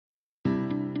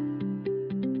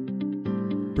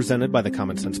Presented by the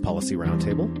Common Sense Policy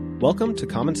Roundtable, welcome to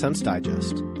Common Sense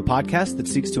Digest, the podcast that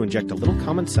seeks to inject a little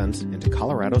common sense into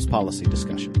Colorado's policy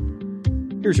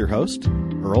discussion. Here's your host,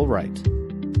 Earl Wright.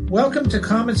 Welcome to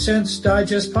Common Sense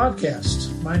Digest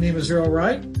podcast. My name is Earl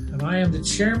Wright, and I am the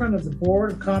chairman of the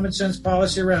board of Common Sense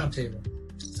Policy Roundtable.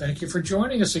 Thank you for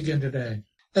joining us again today.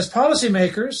 As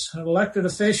policymakers and elected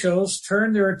officials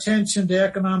turn their attention to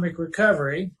economic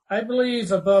recovery, I believe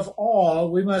above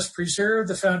all we must preserve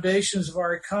the foundations of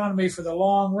our economy for the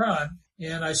long run,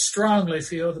 and I strongly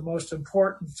feel the most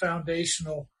important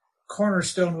foundational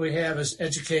cornerstone we have is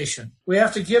education. We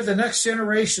have to give the next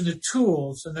generation the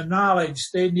tools and the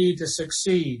knowledge they need to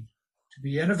succeed. To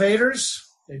be innovators,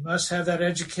 they must have that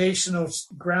educational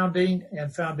grounding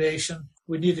and foundation.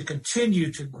 We need to continue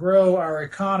to grow our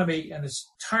economy, and it's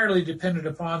entirely dependent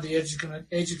upon the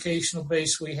educational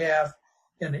base we have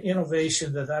and the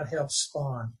innovation that helps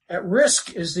spawn. At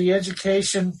risk is the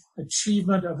education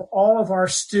achievement of all of our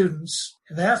students,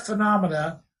 and that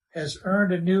phenomena has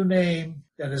earned a new name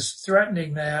that is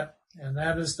threatening that, and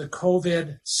that is the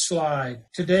COVID slide.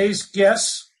 Today's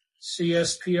guest,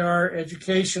 CSPR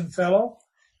Education Fellow,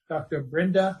 Dr.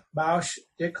 Brenda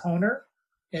Bausch-Dickhoner,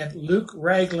 and Luke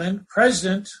Ragland,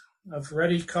 president of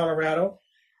Ready Colorado,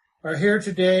 are here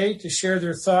today to share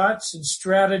their thoughts and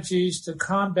strategies to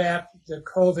combat the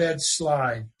COVID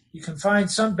slide. You can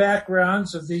find some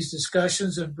backgrounds of these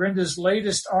discussions in Brenda's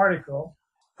latest article,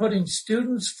 Putting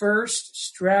Students First,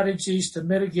 Strategies to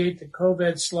Mitigate the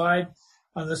COVID Slide,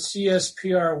 on the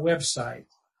CSPR website.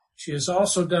 She has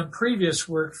also done previous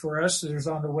work for us that is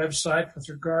on the website with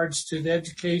regards to the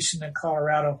education in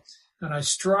Colorado, and I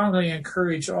strongly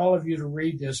encourage all of you to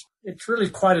read this. It's really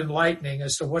quite enlightening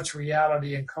as to what's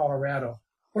reality in Colorado.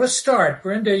 Well, let's start.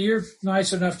 Brenda, you're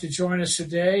nice enough to join us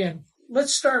today, and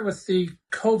let's start with the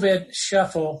COVID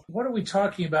shuffle. What are we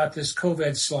talking about, this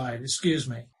COVID slide? Excuse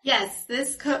me. Yes,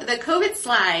 the COVID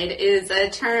slide is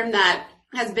a term that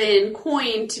has been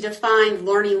coined to define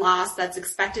learning loss that's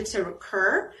expected to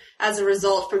occur as a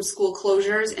result from school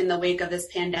closures in the wake of this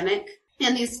pandemic.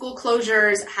 And these school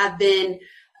closures have been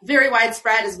very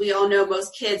widespread. As we all know,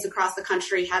 most kids across the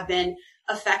country have been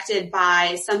affected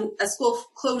by a school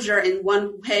closure in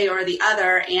one way or the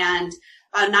other, and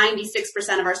about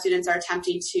 96% of our students are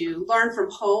attempting to learn from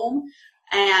home.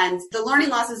 And the learning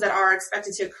losses that are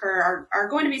expected to occur are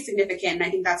going to be significant. And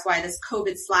I think that's why this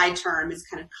COVID slide term has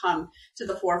kind of come to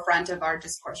the forefront of our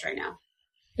discourse right now.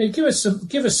 Hey, give us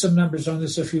some numbers on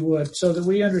this, if you would, so that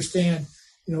we understand,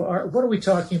 what are we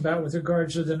talking about with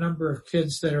regards to the number of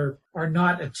kids that are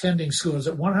not attending school? Is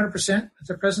it 100% at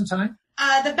the present time?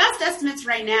 The best estimates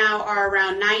right now are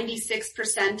around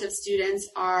 96% of students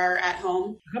are at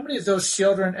home. How many of those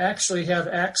children actually have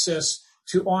access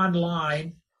to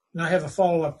online? And I have a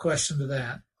follow-up question to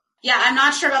that. Yeah, I'm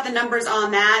not sure about the numbers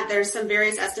on that. There's some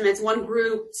various estimates. One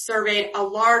group surveyed a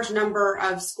large number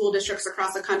of school districts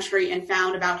across the country and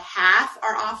found about half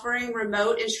are offering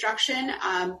remote instruction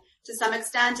to some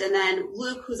extent. And then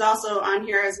Luke, who's also on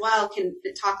here as well, can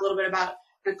talk a little bit about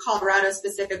the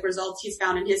Colorado-specific results he's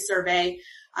found in his survey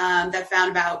that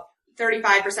found about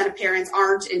 35% of parents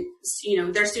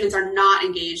their students are not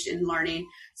engaged in learning.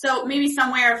 So maybe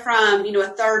somewhere from, a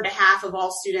third to half of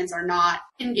all students are not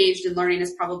engaged in learning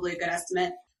is probably a good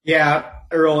estimate. Yeah,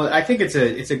 Earl, I think it's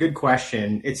a good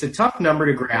question. It's a tough number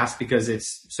to grasp because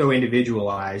it's so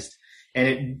individualized, and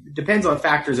it depends on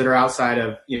factors that are outside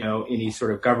of, any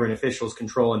sort of government officials'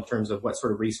 control in terms of what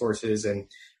sort of resources and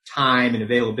time and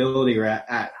availability are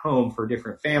at home for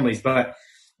different families. But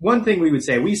one thing we would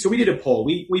say, we did a poll.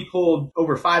 We polled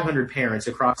over 500 parents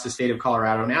across the state of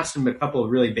Colorado and asked them a couple of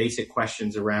really basic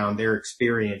questions around their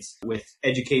experience with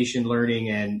education, learning,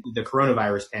 and the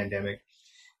coronavirus pandemic.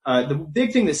 The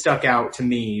big thing that stuck out to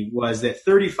me was that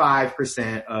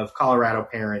 35% of Colorado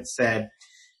parents said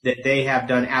that they have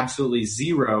done absolutely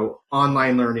zero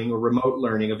online learning or remote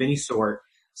learning of any sort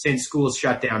since schools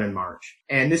shut down in March.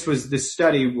 And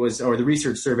the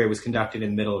research survey was conducted in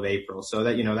the middle of April. So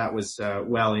that was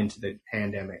well into the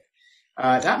pandemic.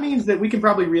 That means that we can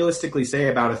probably realistically say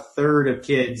about a third of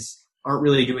kids aren't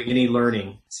really doing any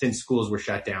learning since schools were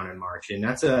shut down in March. And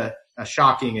that's a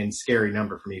shocking and scary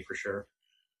number for me, for sure.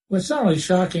 Well, it's not only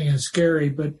shocking and scary,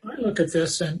 but I look at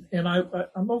this and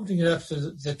I'm opening it up to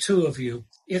the two of you.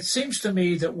 It seems to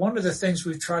me that one of the things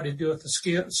we've tried to do with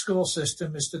the school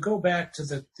system is to go back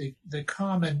to the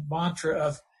common mantra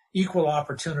of equal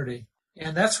opportunity.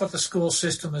 And that's what the school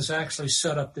system is actually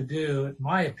set up to do, in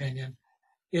my opinion,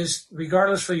 is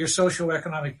regardless of your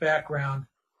socioeconomic background,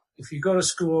 if you go to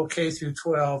school K through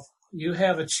 12, you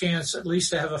have a chance at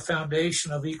least to have a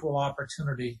foundation of equal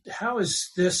opportunity. How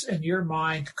is this in your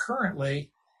mind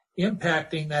currently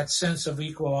impacting that sense of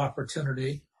equal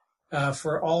opportunity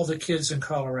for all the kids in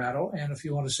Colorado. And if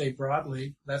you want to say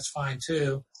broadly, that's fine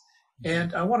too.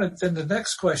 And then the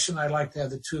next question I'd like to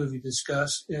have the two of you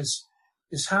discuss is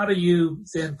how do you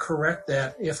then correct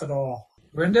that, if at all?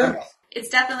 Brenda? It's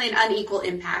definitely an unequal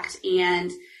impact.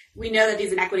 And we know that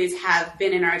these inequities have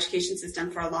been in our education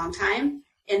system for a long time.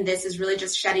 And this is really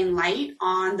just shedding light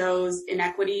on those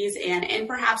inequities and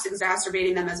perhaps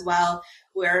exacerbating them as well,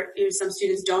 where some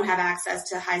students don't have access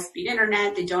to high-speed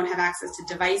internet, they don't have access to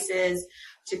devices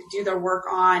to do their work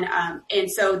on.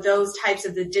 And so those types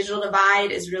of the digital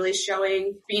divide is really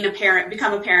showing,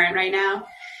 become apparent right now.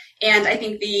 And I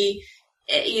think the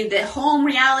home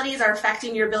realities are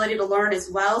affecting your ability to learn as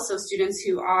well. So students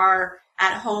who are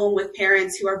at home with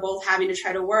parents who are both having to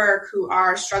try to work, who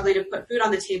are struggling to put food on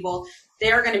the table,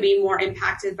 they're going to be more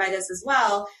impacted by this as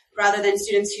well, rather than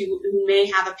students who may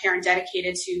have a parent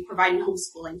dedicated to providing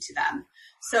homeschooling to them.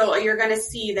 So you're going to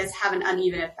see this have an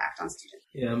uneven effect on students.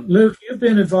 Yeah. Luke, you've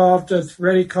been involved with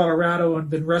Ready Colorado and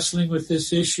been wrestling with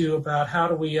this issue about how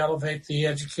do we elevate the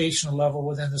educational level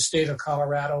within the state of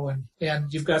Colorado,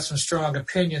 and you've got some strong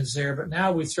opinions there, but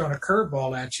now we've thrown a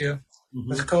curveball at you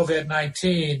with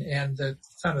COVID-19 and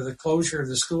the closure of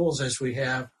the schools as we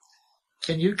have.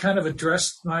 Can you kind of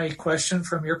address my question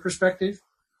from your perspective?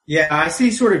 Yeah, I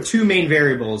see sort of two main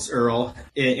variables, Earl,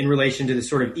 in relation to the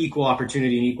sort of equal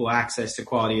opportunity and equal access to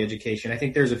quality education. I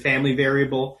think there's a family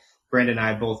variable. Brenda and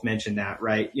I both mentioned that,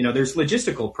 right? There's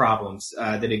logistical problems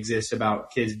that exist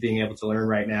about kids being able to learn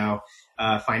right now,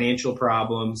 financial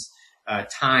problems,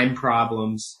 time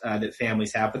problems that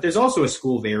families have, but there's also a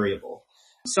school variable.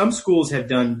 Some schools have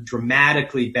done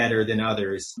dramatically better than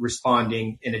others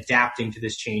responding and adapting to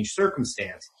this changed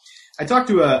circumstance. I talked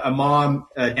to a mom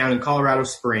down in Colorado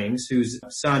Springs whose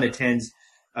son attends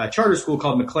a charter school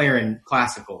called McLaren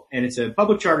Classical. And it's a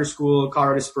public charter school,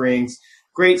 Colorado Springs,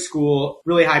 great school,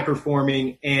 really high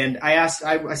performing. And I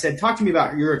said, talk to me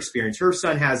about your experience. Her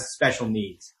son has special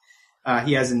needs.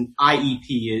 He has an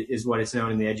IEP is what it's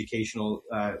known in the educational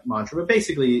mantra. But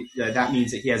basically that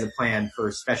means that he has a plan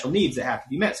for special needs that have to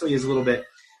be met. So he has a little bit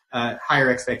higher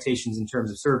expectations in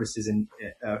terms of services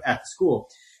at the school.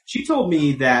 She told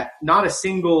me that not a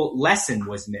single lesson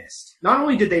was missed. Not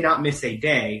only did they not miss a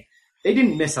day, they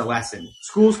didn't miss a lesson.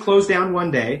 Schools closed down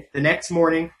one day. The next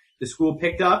morning, the school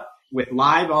picked up with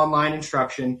live online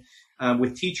instruction,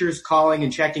 with teachers calling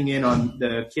and checking in on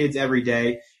the kids every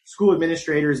day, school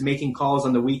administrators making calls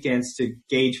on the weekends to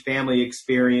gauge family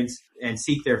experience and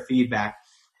seek their feedback.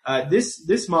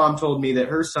 This mom told me that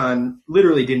her son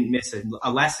literally didn't miss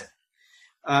a lesson.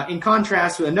 In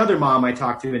contrast with another mom I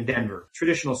talked to in Denver,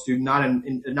 traditional student,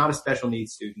 not a special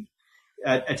needs student,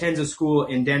 attends a school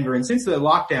in Denver. And since the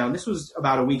lockdown, this was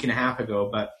about a week and a half ago,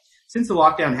 but since the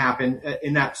lockdown happened,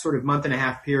 in that sort of month and a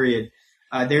half period,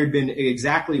 there had been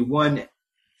exactly one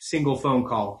single phone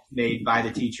call made by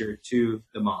the teacher to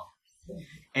the mom.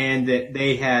 And that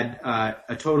they had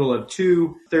a total of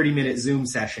 2 30-minute Zoom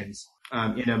sessions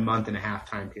in a month and a half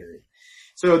time period.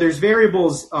 So there's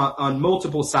variables on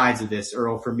multiple sides of this,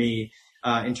 Earl, for me,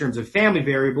 in terms of family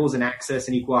variables and access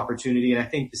and equal opportunity. And I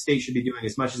think the state should be doing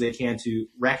as much as they can to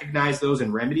recognize those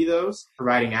and remedy those,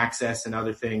 providing access and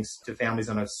other things to families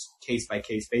on a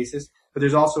case-by-case basis. But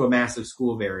there's also a massive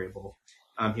school variable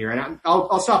here. And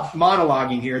I'll stop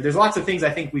monologuing here. There's lots of things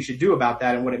I think we should do about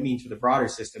that and what it means for the broader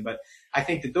system. But I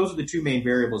think that those are the two main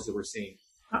variables that we're seeing.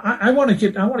 I want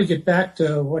to get back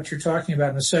to what you're talking about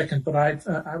in a second, but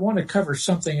I want to cover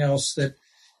something else that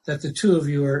the two of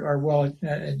you are well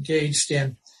engaged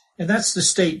in, and that's the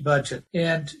state budget.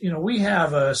 And we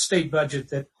have a state budget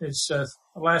that is the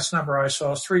last number I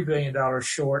saw is $3 billion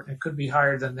short, and it could be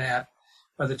higher than that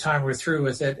by the time we're through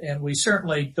with it. And we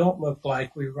certainly don't look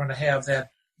like we're going to have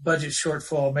that budget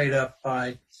shortfall made up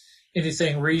by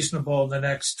anything reasonable in the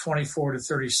next 24 to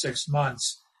 36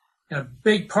 months. And a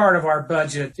big part of our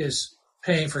budget is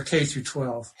paying for K through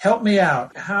 12. Help me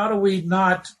out. How do we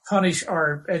not punish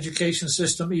our education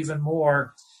system even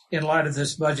more in light of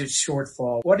this budget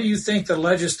shortfall? What do you think the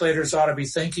legislators ought to be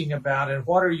thinking about, and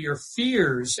what are your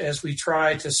fears as we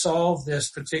try to solve this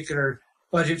particular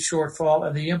budget shortfall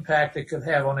and the impact it could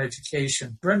have on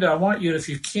education? Brenda, I want you, if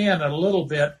you can, a little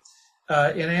bit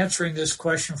in answering this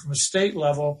question from a state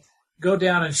level, go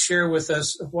down and share with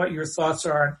us what your thoughts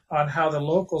are on how the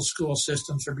local school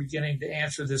systems are beginning to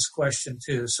answer this question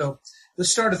too. So let's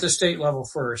start at the state level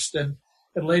first. And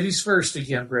ladies first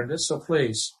again, Brenda, so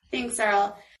please. Thanks,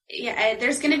 Earl. Yeah,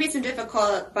 there's going to be some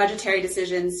difficult budgetary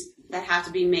decisions that have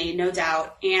to be made, no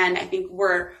doubt. And I think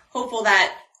we're hopeful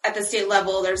that at the state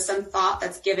level, there's some thought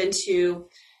that's given to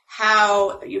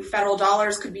how federal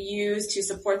dollars could be used to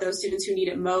support those students who need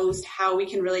it most, how we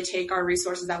can really take our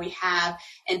resources that we have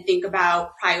and think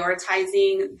about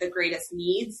prioritizing the greatest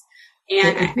needs.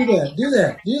 And do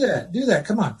that.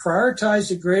 Come on, prioritize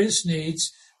the greatest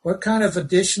needs. What kind of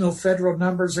additional federal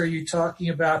numbers are you talking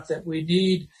about that we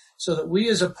need so that we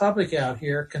as a public out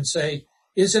here can say,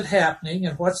 is it happening,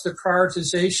 and what's the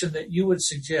prioritization that you would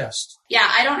suggest? Yeah,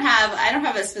 I don't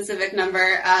have a specific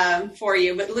number for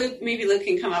you, but maybe Luke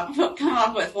can come up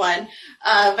with one.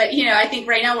 But I think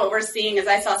right now what we're seeing is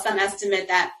I saw some estimate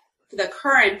that the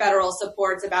current federal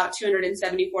support's about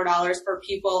 $274 per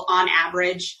pupil on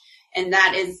average, and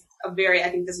that is I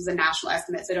think this is a national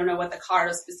estimate, so I don't know what the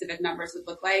Colorado specific numbers would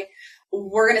look like.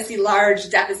 We're going to see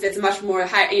large deficits, much more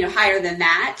higher than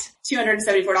that.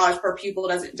 $274 per pupil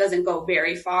doesn't go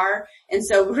very far. And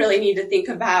so we really need to think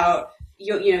about,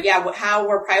 how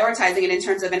we're prioritizing it in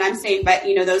terms of, and I'm saying, but,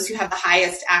 those who have the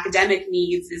highest academic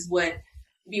needs would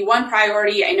be one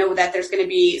priority. I know that there's going to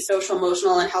be social,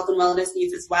 emotional, and health and wellness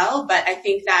needs as well. But I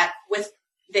think that with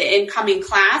the incoming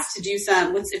class to do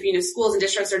schools and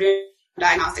districts are doing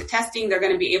diagnostic testing, they're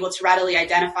going to be able to readily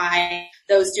identify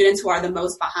those students who are the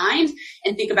most behind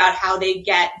and think about how they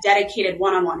get dedicated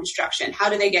one-on-one instruction. How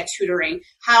do they get tutoring?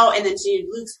 And then to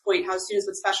Luke's point, how students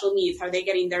with special needs, how are they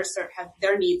getting have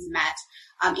their needs met?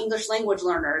 English language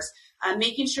learners,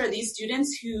 making sure these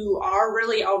students who are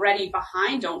really already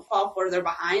behind don't fall further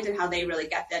behind, and how they really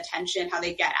get the attention, how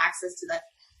they get access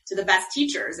to the best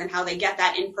teachers, and how they get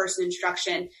that in-person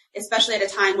instruction, especially at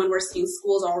a time when we're seeing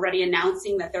schools already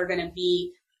announcing that they're going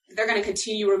to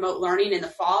continue remote learning in the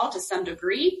fall to some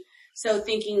degree. So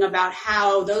thinking about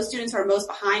how those students who are most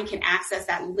behind can access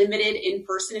that limited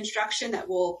in-person instruction that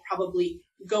will probably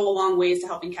go a long ways to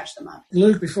helping catch them up.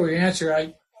 Luke, before you answer,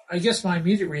 I guess my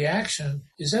immediate reaction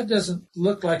is that doesn't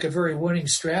look like a very winning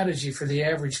strategy for the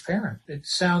average parent. It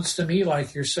sounds to me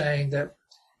like you're saying that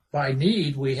by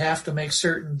need, we have to make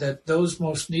certain that those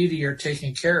most needy are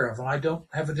taken care of. And I don't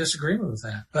have a disagreement with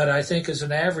that. But I think as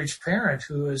an average parent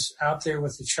who is out there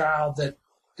with a child that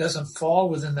doesn't fall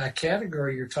within that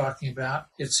category you're talking about,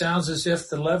 it sounds as if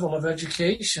the level of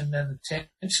education and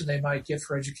attention they might get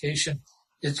for education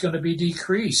is going to be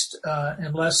decreased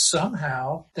unless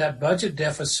somehow that budget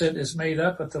deficit is made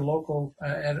up at the local,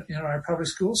 our public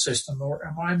school system. Or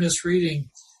am I misreading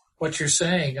what you're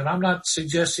saying? And I'm not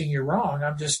suggesting you're wrong.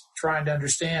 I'm just trying to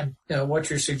understand what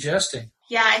you're suggesting.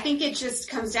 Yeah, I think it just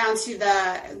comes down to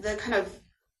the kind of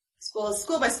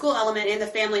school by school element and the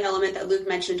family element that Luke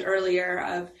mentioned earlier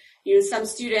of, some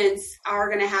students are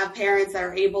going to have parents that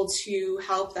are able to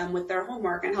help them with their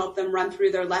homework and help them run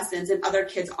through their lessons, and other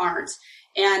kids aren't.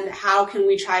 And how can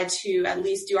we try to at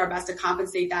least do our best to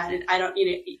compensate that? And I don't,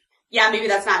 maybe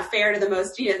that's not fair to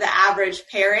the average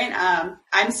parent.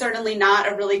 I'm certainly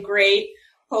not a really great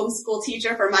homeschool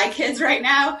teacher for my kids right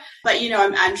now, but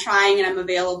I'm trying, and I'm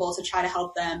available to try to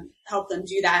help them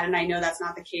do that. And I know that's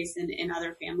not the case in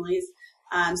other families.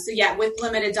 With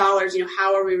limited dollars,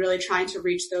 how are we really trying to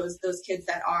reach those kids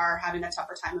that are having a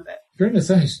tougher time of it? Goodness,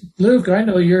 thanks. Luke, I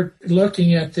know you're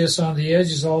looking at this on the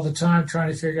edges all the time,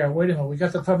 trying to figure out, wait a minute, we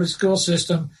got the public school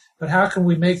system, but how can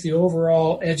we make the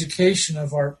overall education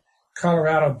of our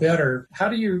Colorado better? How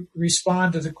do you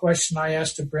respond to the question I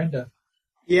asked to Brenda?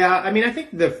 Yeah, I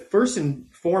think the first and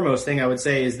foremost thing I would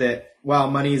say is that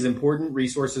while money is important,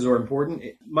 resources are important,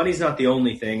 money's not the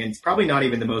only thing, and it's probably not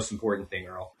even the most important thing,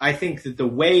 Earl. I think that the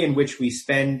way in which we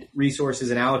spend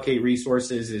resources and allocate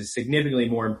resources is significantly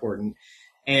more important.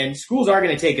 And schools are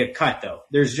going to take a cut, though.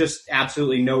 There's just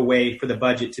absolutely no way for the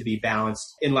budget to be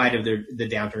balanced in light of the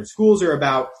downturn. Schools are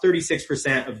about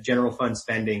 36% of general fund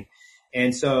spending.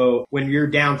 And so when you're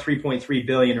down $3.3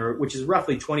 billion, which is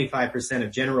roughly 25%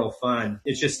 of general fund,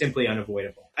 it's just simply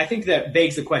unavoidable. I think that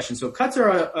begs the question. So cuts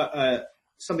are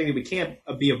something that we can't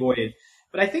be avoided.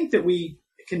 But I think that we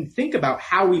can think about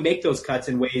how we make those cuts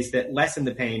in ways that lessen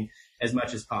the pain as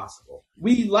much as possible.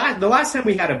 The last time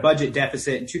we had a budget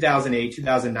deficit in 2008,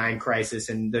 2009 crisis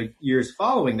and the years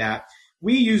following that,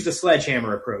 we used a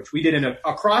sledgehammer approach. We did an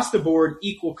across-the-board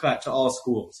equal cut to all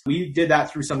schools. We did that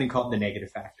through something called the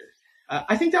negative factor.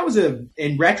 I think that was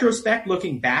in retrospect,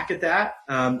 looking back at that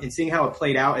and seeing how it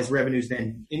played out as revenues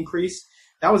then increased,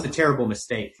 that was a terrible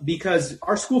mistake because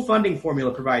our school funding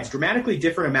formula provides dramatically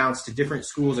different amounts to different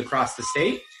schools across the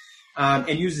state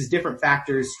and uses different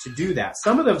factors to do that.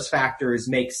 Some of those factors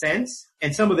make sense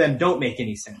and some of them don't make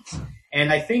any sense.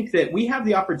 And I think that we have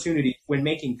the opportunity when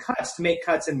making cuts to make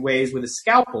cuts in ways with a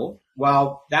scalpel.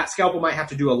 While that scalpel might have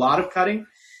to do a lot of cutting,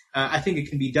 I think it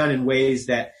can be done in ways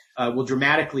that will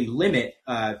dramatically limit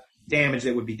damage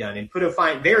that would be done, and put a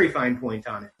very fine point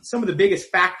on it. Some of the biggest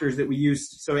factors that we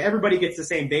use, so everybody gets the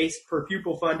same base per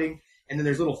pupil funding, and then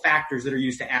there's little factors that are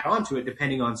used to add on to it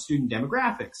depending on student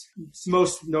demographics. It's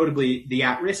most notably the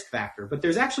at-risk factor. But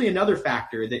there's actually another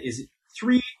factor that is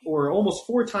 3 or almost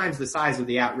 4 times the size of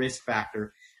the at-risk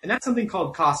factor, and that's something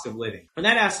called cost of living. And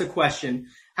that asks the question,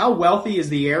 how wealthy is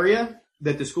the area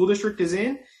that the school district is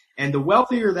in? And the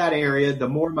wealthier that area, the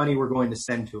more money we're going to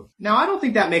send to it. Now, I don't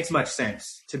think that makes much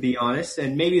sense, to be honest.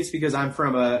 And maybe it's because I'm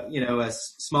from a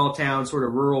small town, sort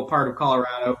of rural part of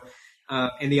Colorado.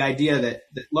 And the idea that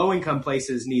low-income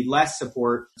places need less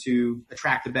support to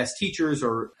attract the best teachers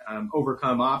or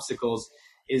overcome obstacles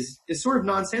is sort of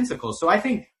nonsensical. So I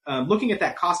think looking at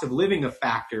that cost of living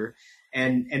factor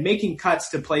and making cuts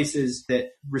to places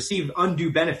that receive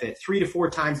undue benefit, 3 to 4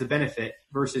 times the benefit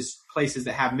versus places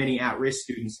that have many at-risk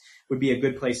students would be a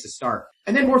good place to start.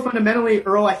 And then more fundamentally,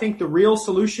 Earl, I think the real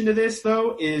solution to this,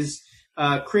 though, is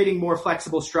creating more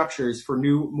flexible structures for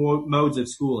new modes of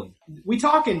schooling. We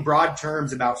talk in broad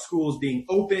terms about schools being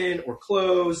open or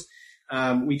closed.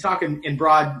 We talk in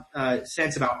broad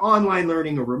sense about online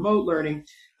learning or remote learning,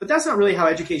 but that's not really how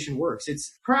education works.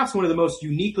 It's perhaps one of the most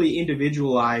uniquely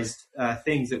individualized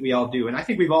things that we all do. And I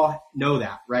think we've all know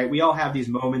that, right? We all have these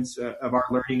moments of our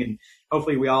learning, and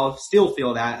hopefully we all still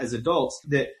feel that as adults,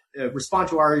 that respond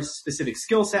to our specific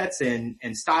skill sets and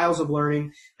styles of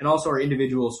learning, and also our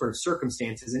individual sort of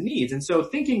circumstances and needs. And so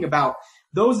thinking about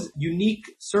those unique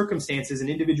circumstances and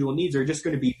individual needs are just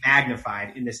going to be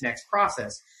magnified in this next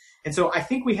process. And so I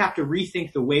think we have to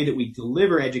rethink the way that we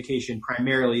deliver education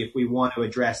primarily if we want to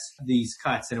address these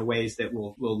cuts in ways that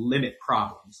will limit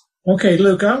problems. Okay,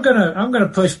 Luke, I'm gonna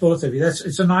push both of you.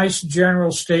 It's a nice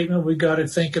general statement. We got to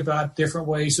think about different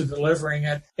ways of delivering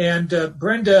it. And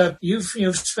Brenda, you've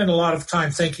spent a lot of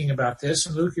time thinking about this,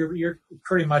 and Luke, you're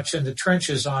pretty much in the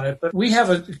trenches on it. But we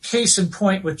have a case in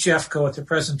point with Jeffco at the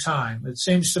present time. It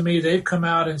seems to me they've come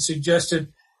out and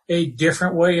suggested a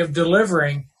different way of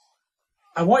delivering.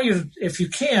 I want you, if you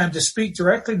can, to speak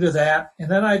directly to that, and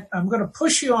then I'm going to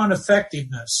push you on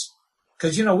effectiveness.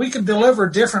 Because, we can deliver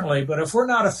differently, but if we're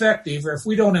not effective or if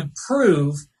we don't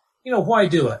improve, why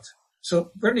do it? So,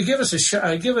 Brittany, give us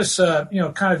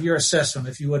kind of your assessment,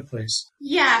 if you would, please.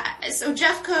 Yeah. So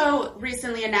Jeffco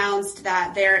recently announced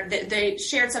that they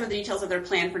shared some of the details of their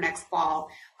plan for next fall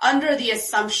under the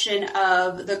assumption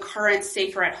of the current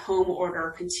Safer at Home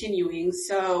order continuing.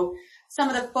 So some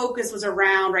of the focus was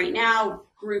around right now,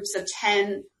 groups of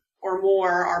 10 or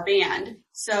more are banned.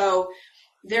 So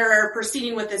they're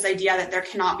proceeding with this idea that there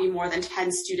cannot be more than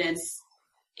 10 students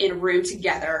in a room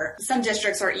together. Some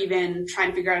districts are even trying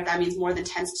to figure out if that means more than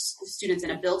 10 students in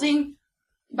a building.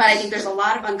 But I think there's a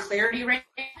lot of unclarity right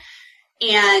now.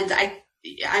 And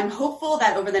I'm hopeful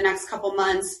that over the next couple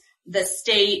months, the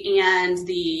state and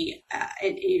the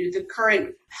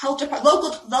current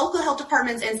local health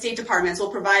departments and state departments will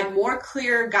provide more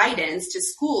clear guidance to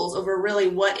schools over really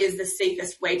what is the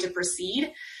safest way to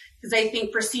proceed. Because I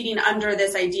think proceeding under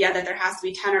this idea that there has to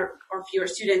be 10 or fewer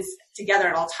students together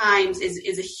at all times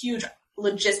is a huge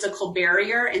logistical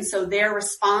barrier. And so their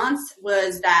response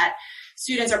was that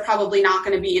students are probably not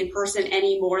going to be in person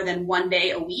any more than 1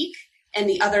 day a week. And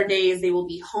the other days they will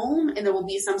be home, and there will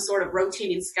be some sort of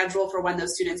rotating schedule for when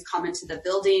those students come into the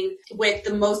building, with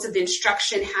the most of the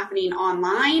instruction happening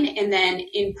online. And then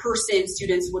in person,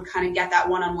 students would kind of get that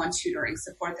one-on-one tutoring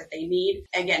support that they need.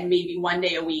 Again, maybe 1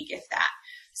 day a week, if that.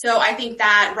 So I think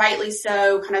that rightly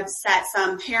so kind of set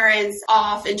some parents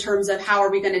off in terms of how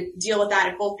are we going to deal with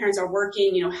that if both parents are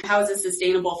working, how is this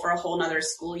sustainable for a whole nother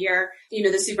school year?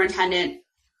 The superintendent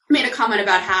made a comment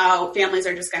about how families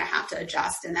are just going to have to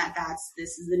adjust, and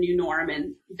this is the new norm,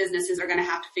 and businesses are going to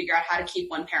have to figure out how to keep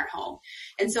one parent home.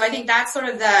 And so I think that's sort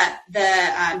of the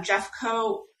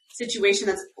Jeffco situation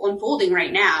that's unfolding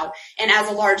right now. And as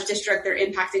a large district, they're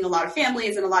impacting a lot of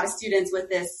families and a lot of students with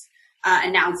this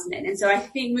announcement. And so I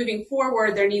think moving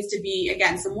forward, there needs to be,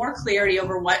 again, some more clarity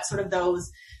over what sort of those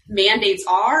mandates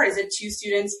are. Is it 2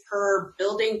 students per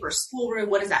building, per schoolroom?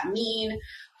 What does that mean?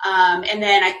 And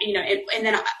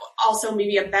then also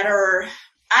maybe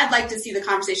I'd like to see the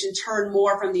conversation turn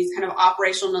more from these kind of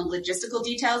operational and logistical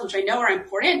details, which I know are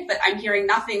important, but I'm hearing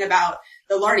nothing about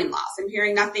the learning loss. I'm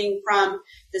hearing nothing from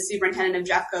the superintendent of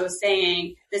Jeffco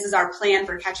saying, this is our plan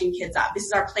for catching kids up. This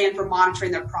is our plan for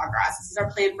monitoring their progress. This is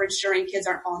our plan for ensuring kids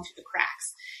aren't falling through the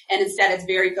cracks. And instead, it's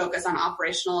very focused on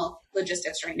operational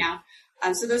logistics right now.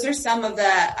 So those are some of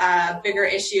the bigger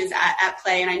issues at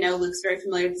play. And I know Luke's very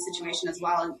familiar with the situation as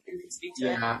well and can speak to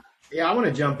it. Yeah, I want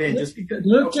to jump in just because.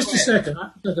 Luke, just a second.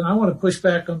 I want to push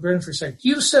back on Brendan for a second.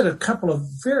 You said a couple of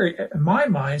in my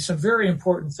mind, some very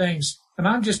important things, and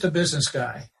I'm just a business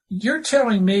guy. you're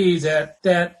telling me that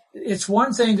it's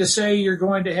one thing to say you're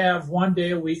going to have 1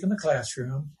 day a week in the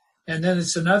classroom, and then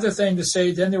it's another thing to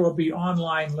say then there will be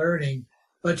online learning.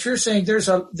 But you're saying there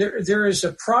is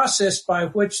a process by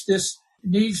which this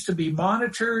needs to be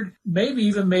monitored, maybe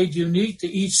even made unique to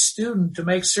each student to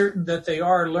make certain that they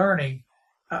are learning.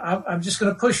 I'm just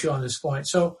going to push you on this point.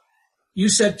 So you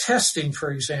said testing,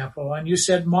 for example, and you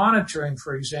said monitoring,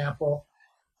 for example.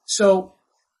 So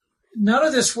none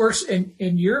of this works in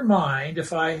your mind,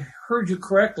 if I heard you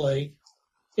correctly,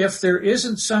 if there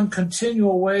isn't some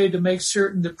continual way to make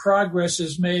certain that progress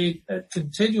is made,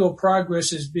 continual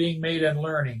progress is being made in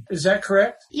learning. Is that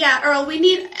correct? Yeah, Earl,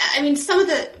 some of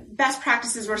the best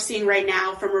practices we're seeing right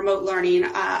now from remote learning,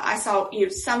 I saw,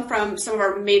 some from some of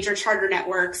our major charter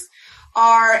networks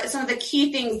are some of the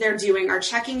key things they're doing are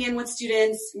checking in with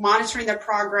students, monitoring their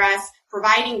progress,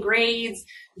 providing grades,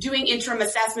 doing interim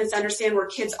assessments to understand where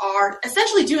kids are,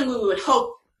 essentially doing what we would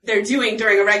hope they're doing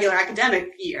during a regular academic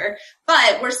year.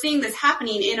 But we're seeing this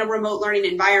happening in a remote learning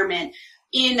environment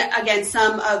in, again,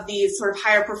 some of these sort of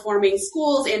higher performing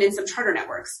schools and in some charter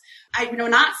networks. I'm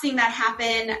not seeing that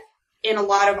happen in a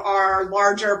lot of our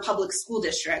larger public school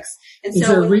districts. And is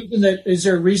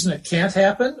there a reason it can't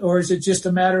happen, or is it just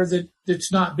a matter that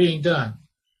it's not being done?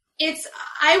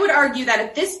 I would argue that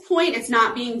at this point, it's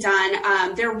not being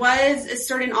done. There was a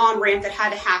certain on-ramp that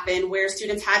had to happen where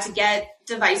students had to get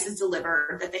devices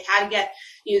delivered, that they had to get,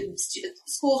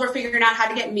 schools were figuring out how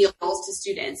to get meals to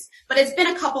students. But it's been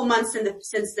a couple months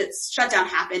since this shutdown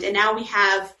happened, and now we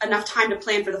have enough time to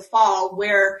plan for the fall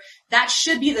where that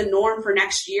should be the norm for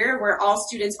next year, where all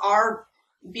students are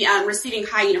receiving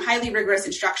highly rigorous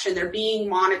instruction. They're being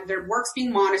monitored, their work's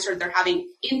being monitored. They're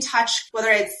having in touch, whether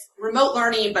it's remote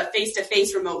learning, but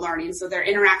face-to-face remote learning. So they're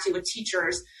interacting with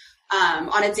teachers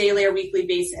on a daily or weekly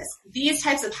basis. These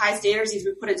types of high standards need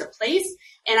to be put into place.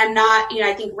 And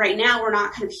I think right now we're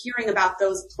not kind of hearing about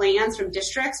those plans from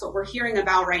districts. What we're hearing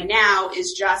about right now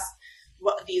is just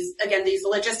these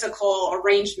logistical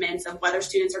arrangements of whether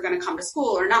students are going to come to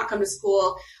school or not come to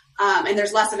school. And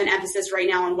there's less of an emphasis right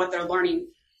now on what their learning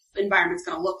environment's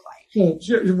going to look like.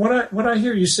 So what I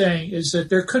hear you saying is that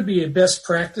there could be best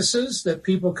practices that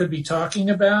people could be talking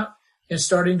about and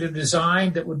starting to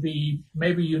design that would be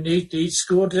maybe unique to each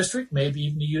school district, maybe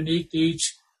even unique to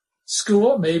each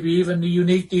school, maybe even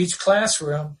unique to each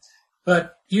classroom.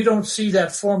 But you don't see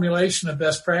that formulation of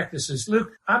best practices.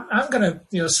 Luke, I'm going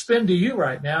to spin to you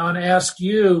right now and ask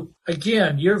you,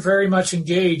 again, you're very much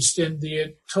engaged in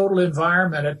the total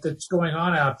environment that's going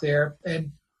on out there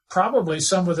and probably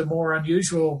some of the more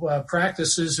unusual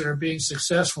practices that are being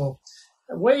successful.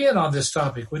 Weigh in on this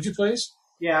topic, would you please?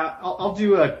 Yeah, I'll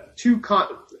do two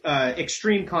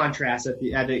extreme contrasts at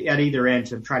either end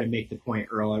to try to make the point,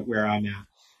 Earl, where I'm at.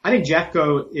 I think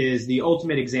Jeffco is the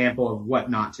ultimate example of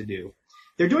what not to do.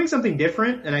 They're doing something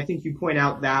different, and I think you point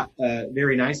out that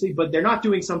very nicely, but they're not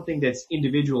doing something that's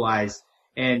individualized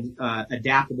and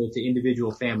adaptable to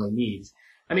individual family needs.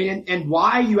 I mean, and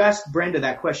why, you asked Brenda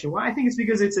that question, why? I think it's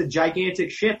because it's a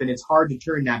gigantic ship, and it's hard to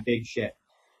turn that big ship.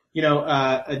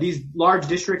 These large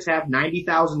districts have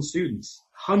 90,000 students,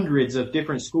 hundreds of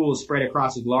different schools spread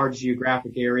across a large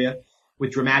geographic area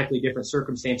with dramatically different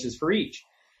circumstances for each.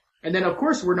 And then, of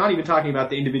course, we're not even talking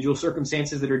about the individual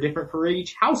circumstances that are different for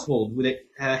each household that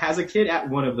has a kid at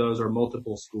one of those or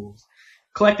multiple schools.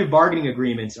 Collective bargaining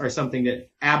agreements are something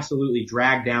that absolutely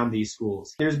drag down these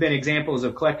schools. There's been examples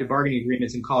of collective bargaining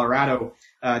agreements in Colorado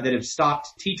that have stopped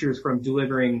teachers from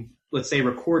delivering, let's say,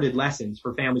 recorded lessons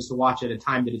for families to watch at a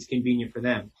time that it's convenient for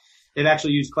them. They've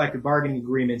actually used collective bargaining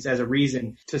agreements as a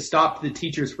reason to stop the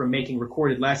teachers from making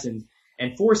recorded lessons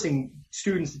and forcing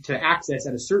students to access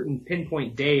at a certain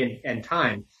pinpoint day and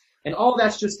time. And all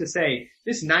that's just to say,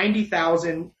 this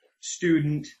 90,000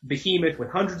 student behemoth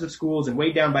with hundreds of schools and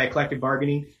weighed down by a collective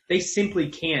bargaining, they simply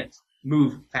can't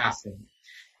move past them.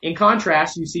 In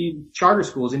contrast, you see charter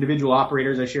schools, individual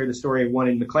operators. I shared the story of one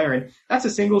in McLaren. That's a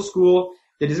single school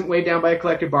that isn't weighed down by a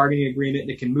collective bargaining agreement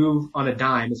that can move on a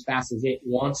dime as fast as it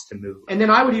wants to move. And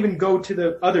then I would even go to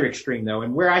the other extreme, though,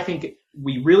 and where I think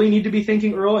we really need to be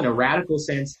thinking, Earl, in a radical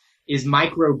sense, is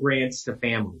micro grants to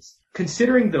families.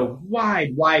 Considering the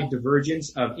wide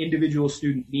divergence of individual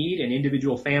student need and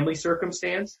individual family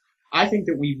circumstance, I think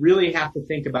that we really have to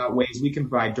think about ways we can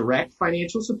provide direct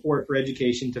financial support for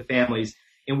education to families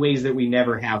in ways that we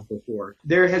never have before.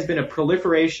 There has been a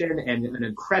proliferation and an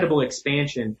incredible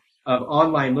expansion of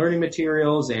online learning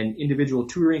materials and individual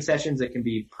tutoring sessions that can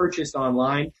be purchased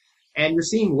online. And you're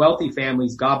seeing wealthy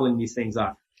families gobbling these things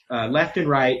up. Left and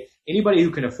right, anybody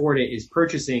who can afford it is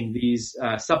purchasing these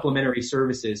supplementary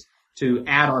services to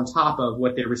add on top of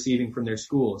what they're receiving from their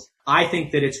schools. I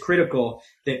think that it's critical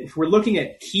that if we're looking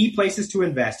at key places to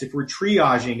invest, if we're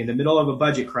triaging in the middle of a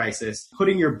budget crisis,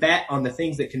 putting your bet on the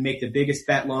things that can make the biggest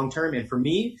bet long term. And for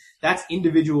me, that's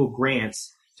individual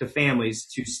grants to families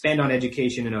to spend on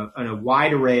education in a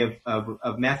wide array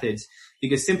of methods,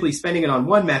 because simply spending it on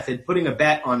one method, putting a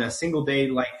bet on a single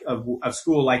day of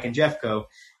school like in Jeffco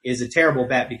is a terrible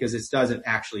bet because it doesn't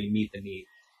actually meet the need.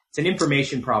 It's an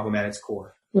information problem at its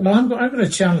core. Well, I'm going to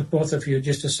challenge both of you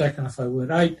just a second, if I would.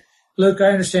 Luke,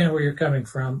 I understand where you're coming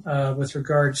from with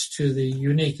regards to the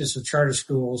uniqueness of charter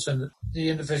schools and the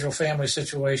individual family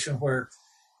situation where,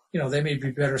 they may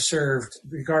be better served,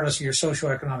 regardless of your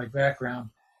socioeconomic background,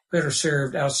 better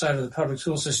served outside of the public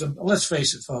school system. Let's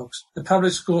face it, folks. The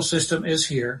public school system is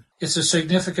here. It's a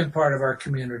significant part of our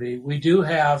community. We do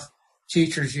have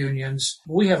teachers' unions.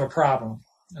 We have a problem.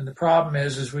 And the problem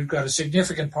is we've got a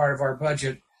significant part of our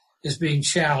budget is being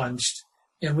challenged,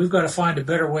 and we've got to find a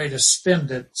better way to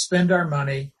spend our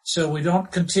money so we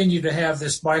don't continue to have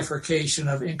this bifurcation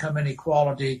of income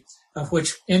inequality, of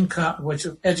which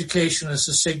education is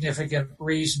a significant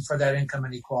reason for that income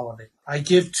inequality. I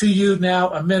give to you now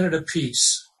a minute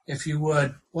apiece, if you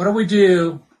would. What do we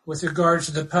do with regards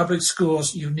to the public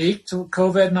schools unique to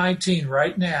COVID-19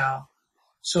 right now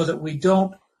so that we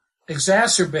don't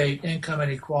exacerbate income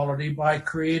inequality by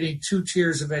creating two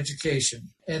tiers of education,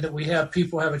 and that we have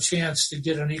people have a chance to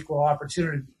get an equal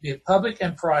opportunity, be it public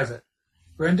and private?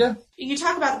 Brenda? You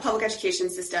talk about the public education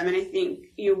system, and I think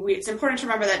it's important to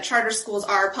remember that charter schools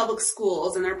are public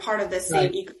schools, and they're part of the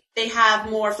same. Right. They have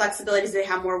more flexibilities. They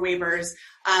have more waivers.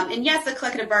 And yes, the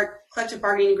collective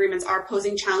bargaining agreements are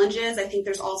posing challenges. I think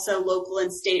there's also local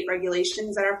and state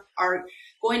regulations that are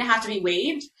going to have to be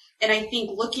waived. And I think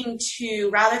looking to,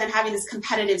 rather than having this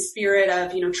competitive spirit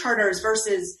of, charters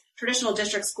versus traditional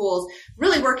district schools,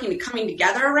 really coming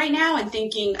together right now and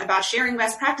thinking about sharing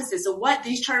best practices. So what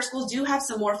these charter schools do have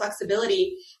some more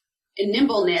flexibility and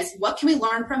nimbleness. What can we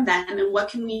learn from them, and what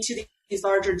can we to these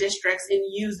larger districts and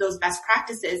use those best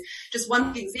practices? Just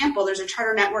one example, there's a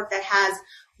charter network that has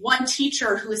one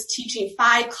teacher who is teaching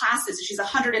 5 classes. She's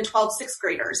 112 sixth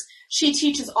graders. She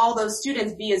teaches all those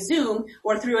students via Zoom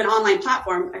or through an online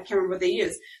platform. I can't remember what they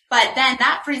use. But then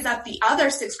that frees up the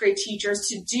other sixth grade teachers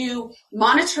to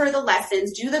monitor the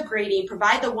lessons, do the grading,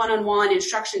 provide the one-on-one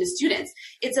instruction to students.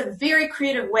 It's a very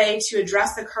creative way to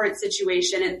address the current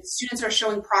situation, and students are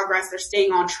showing progress. They're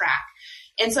staying on track.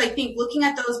 And so I think looking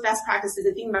at those best practices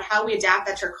and thinking about how we adapt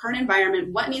that to our current environment,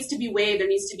 what needs to be waived, there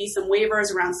needs to be some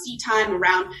waivers around seat time,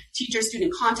 around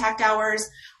teacher-student contact hours.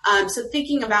 So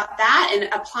thinking about that and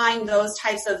applying those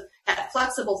types of that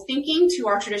flexible thinking to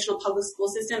our traditional public school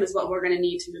system is what we're going to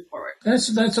need to move forward.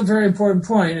 That's a very important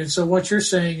point. And so what you're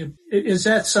saying, is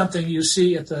that something you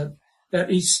see that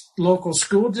each local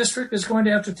school district is going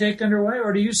to have to take underway,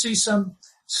 or do you see some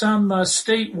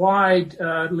statewide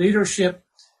leadership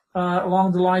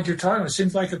along the lines you're talking about? It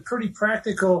seems like a pretty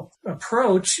practical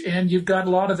approach, and you've got a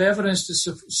lot of evidence to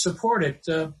support it.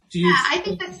 I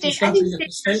think at the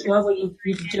state level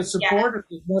you can get support, or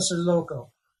mostly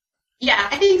local? Yeah,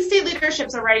 I think state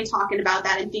leadership's already talking about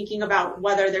that and thinking about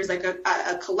whether there's like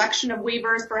a collection of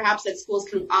waivers perhaps that schools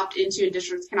can opt into and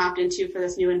districts can opt into for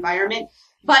this new environment.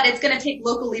 But it's going to take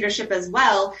local leadership as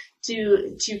well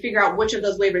to figure out which of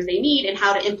those waivers they need and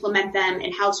how to implement them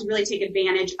and how to really take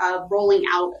advantage of rolling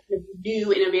out a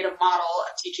new innovative model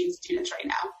of teaching students right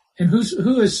now. And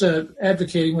who is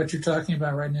advocating what you're talking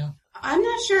about right now? I'm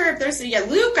not sure if there's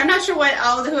Luke. I'm not sure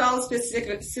who all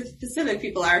the specific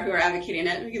people are who are advocating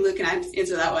it. Maybe Luke and I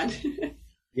answer that one.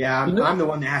 Yeah, I'm the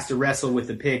one that has to wrestle with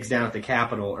the pigs down at the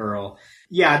Capitol, Earl.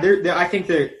 Yeah, I think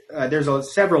that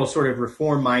there's several sort of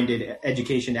reform-minded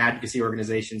education advocacy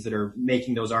organizations that are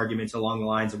making those arguments along the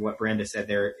lines of what Brenda said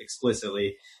there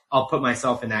explicitly. I'll put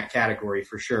myself in that category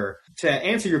for sure. To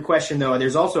answer your question, though,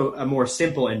 there's also a more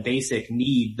simple and basic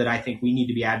need that I think we need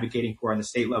to be advocating for on the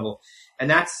state level, and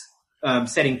that's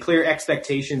setting clear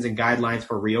expectations and guidelines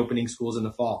for reopening schools in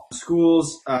the fall.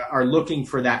 Schools are looking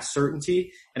for that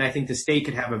certainty, and I think the state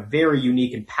could have a very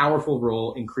unique and powerful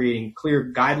role in creating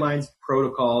clear guidelines,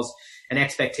 protocols, and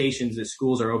expectations that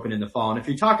schools are open in the fall. And if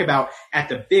you talk about at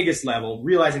the biggest level,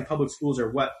 realizing public schools are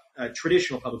what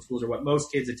traditional public schools are what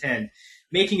most kids attend,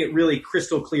 making it really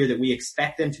crystal clear that we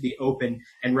expect them to be open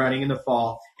and running in the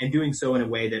fall, and doing so in a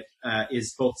way that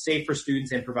is both safe for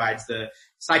students and provides the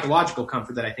psychological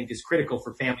comfort that I think is critical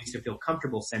for families to feel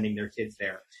comfortable sending their kids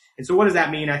there. And so what does that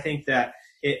mean? I think that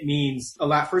it means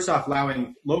first off,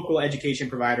 allowing local education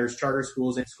providers, charter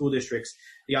schools, and school districts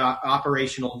the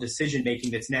operational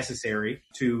decision-making that's necessary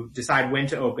to decide when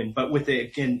to open, but with the,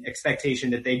 again,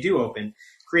 expectation that they do open,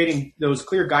 creating those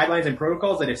clear guidelines and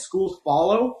protocols that if schools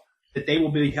follow, that they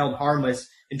will be held harmless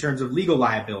in terms of legal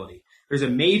liability. There's a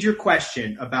major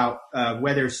question about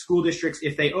whether school districts,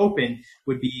 if they open,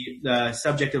 would be the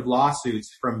subject of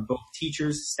lawsuits from both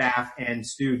teachers, staff, and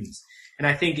students. And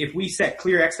I think if we set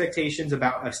clear expectations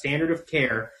about a standard of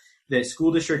care that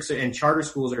school districts and charter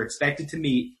schools are expected to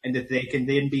meet, and that they can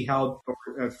then be held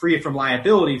free from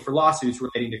liability for lawsuits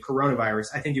relating to coronavirus,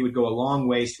 I think it would go a long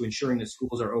ways to ensuring that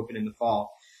schools are open in the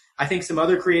fall. I think some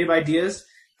other creative ideas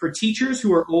for teachers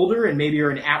who are older and maybe are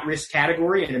an at-risk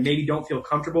category and maybe don't feel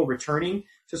comfortable returning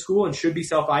to school and should be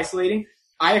self-isolating.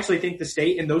 I actually think the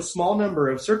state, in those small number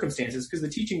of circumstances, because the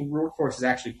teaching workforce is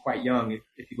actually quite young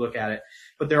if you look at it,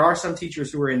 but there are some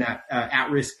teachers who are in that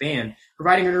at-risk band,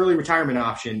 providing an early retirement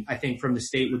option, I think, from the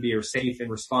state would be a safe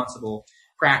and responsible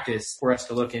practice for us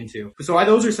to look into. So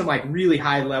those are some like really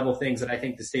high level things that I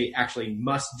think the state actually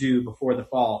must do before the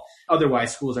fall.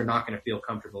 Otherwise, schools are not going to feel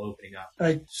comfortable opening up.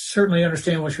 I certainly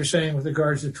understand what you're saying with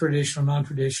regards to traditional,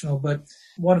 non-traditional, but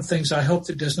one of the things I hope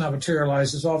that does not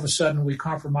materialize is all of a sudden we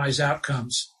compromise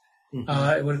outcomes.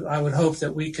 Mm-hmm. I would hope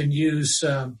that we can use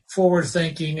forward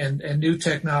thinking and new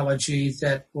technology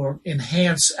that will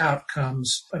enhance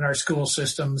outcomes in our school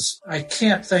systems. I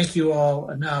can't thank you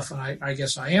all enough, and I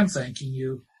guess I am thanking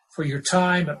you for your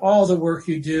time and all the work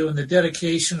you do and the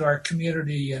dedication to our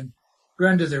community. And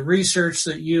Brenda, the research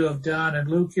that you have done, and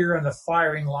Luke, you're on the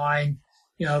firing line,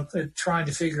 trying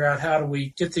to figure out how do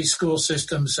we get these school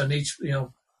systems in each,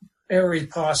 area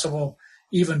possible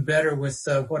even better with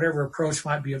whatever approach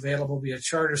might be available, be a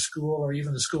charter school or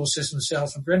even the school system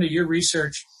itself. And Brenda, your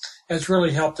research has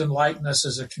really helped enlighten us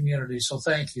as a community. So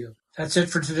thank you. That's it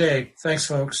for today. Thanks,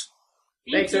 folks.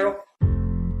 Thanks, Earl.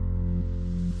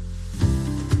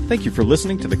 Thank you for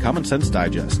listening to the Common Sense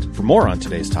Digest. For more on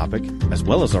today's topic, as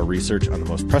well as our research on the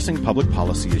most pressing public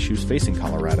policy issues facing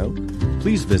Colorado,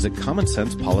 please visit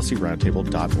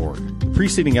commonsensepolicyroundtable.org. The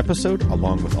preceding episode,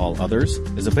 along with all others,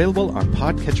 is available on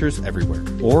podcatchers everywhere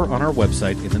or on our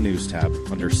website in the News tab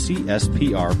under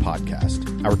CSPR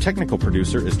Podcast. Our technical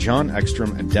producer is John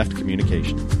Ekstrom and Deft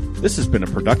Communication. This has been a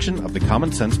production of the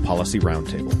Common Sense Policy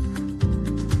Roundtable.